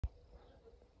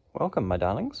Welcome, my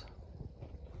darlings.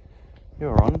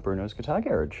 You're on Bruno's Guitar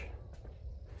Garage.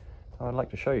 I'd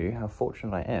like to show you how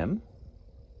fortunate I am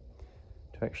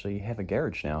to actually have a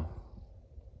garage now.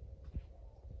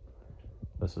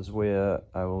 This is where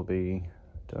I will be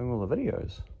doing all the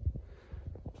videos.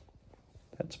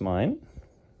 That's mine.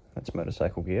 That's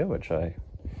motorcycle gear, which I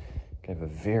gave a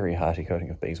very hearty coating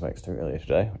of beeswax to earlier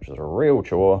today, which is a real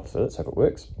chore, so let's hope it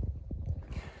works.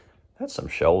 That's some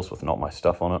shelves with not my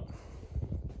stuff on it.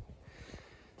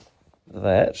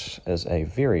 That is a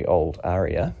very old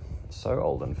Aria, so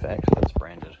old in fact that it's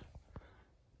branded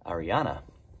Ariana.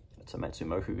 It's a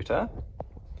Matsumoku guitar.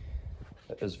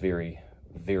 It is very,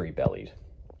 very bellied.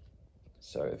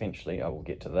 So eventually I will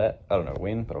get to that. I don't know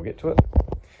when, but I'll get to it.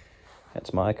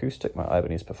 That's my acoustic, my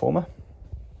Ibanez Performer.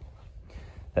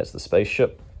 That's the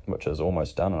spaceship, which is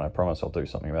almost done, and I promise I'll do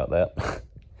something about that.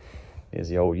 There's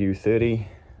the old U30,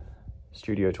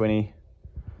 Studio 20,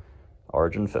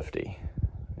 Origin 50.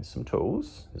 There's some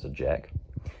tools, there's a jack.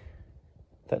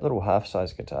 That little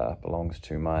half-size guitar belongs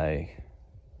to my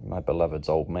beloved's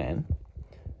old man,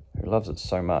 who loves it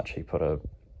so much he put a $1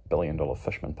 billion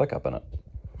Fishman pickup in it.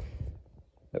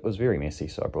 It was very messy,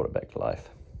 so I brought it back to life.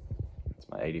 It's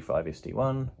my 85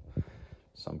 SD1,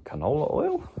 some canola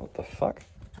oil, what the fuck?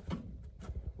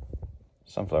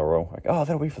 Sunflower oil, like, oh,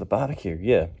 that'll be for the barbecue.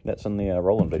 Yeah, that's in the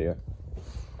Roland video.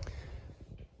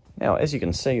 Now, as you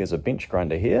can see, there's a bench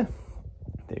grinder here,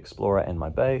 the Explorer and my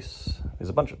bass. There's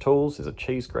a bunch of tools. There's a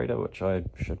cheese grater, which I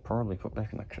should probably put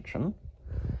back in the kitchen.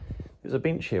 There's a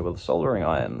bench here with a soldering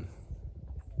iron.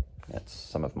 That's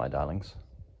some of my darlings.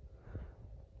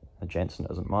 The Jansen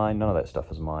isn't mine. None of that stuff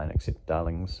is mine except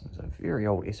darlings. There's a very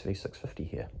old SV650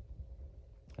 here.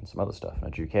 And some other stuff.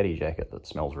 And a Ducati jacket that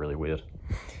smells really weird.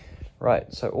 Right,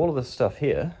 so all of this stuff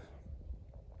here,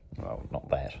 well, not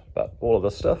that, but all of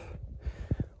this stuff,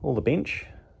 all the bench,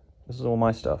 this is all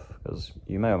my stuff, because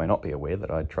you may or may not be aware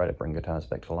that I try to bring guitars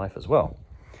back to life as well.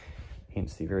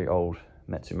 Hence the very old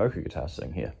Matsumoku guitar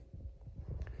sitting here.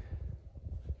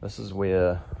 This is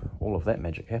where all of that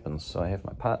magic happens. So I have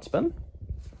my parts bin,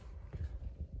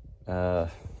 off-brand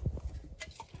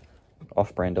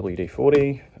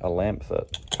WD-40, a lamp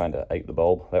that kind of ate the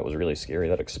bulb. That was really scary,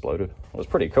 that exploded. It was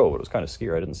pretty cool, but it was kind of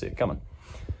scary, I didn't see it coming.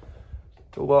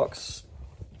 Toolbox,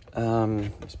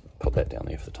 let's put that down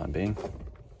there for the time being.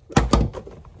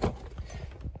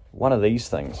 One of these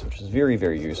things, which is very,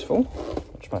 very useful,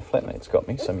 which my flatmates got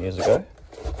me some years ago.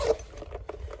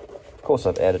 Of course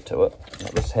I've added to it. Now,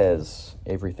 this has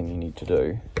everything you need to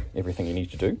do, everything you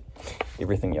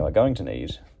are going to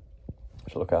need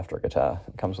to look after a guitar.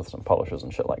 It comes with some polishers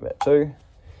and shit like that too.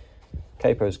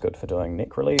 Capo's good for doing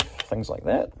neck relief, things like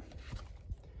that.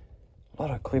 A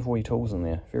lot of clever wee tools in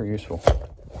there, very useful.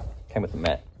 Came with the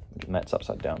mat. The mat's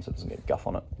upside down so it doesn't get guff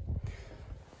on it.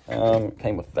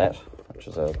 Came with that, which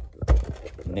is a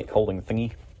neck holding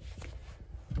thingy.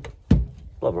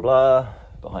 Blah blah blah.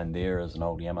 Behind there is an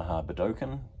old Yamaha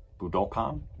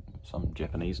Budokan, some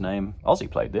Japanese name. Aussie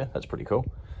played there, that's pretty cool.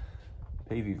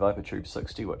 PV Viper Tube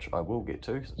 60, which I will get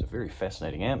to, because it's a very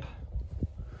fascinating amp.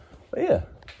 But yeah,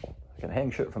 I can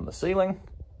hang shit from the ceiling,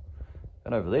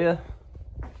 and over there.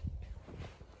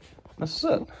 This is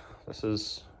it. This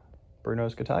is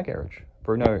Bruno's Guitar Garage.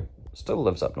 Bruno still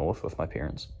lives up north with my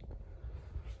parents.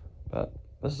 But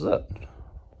this is it.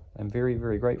 I'm very,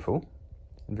 very grateful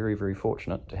and very, very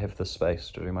fortunate to have this space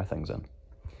to do my things in.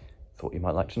 Thought you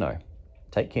might like to know.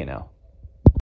 Take care now.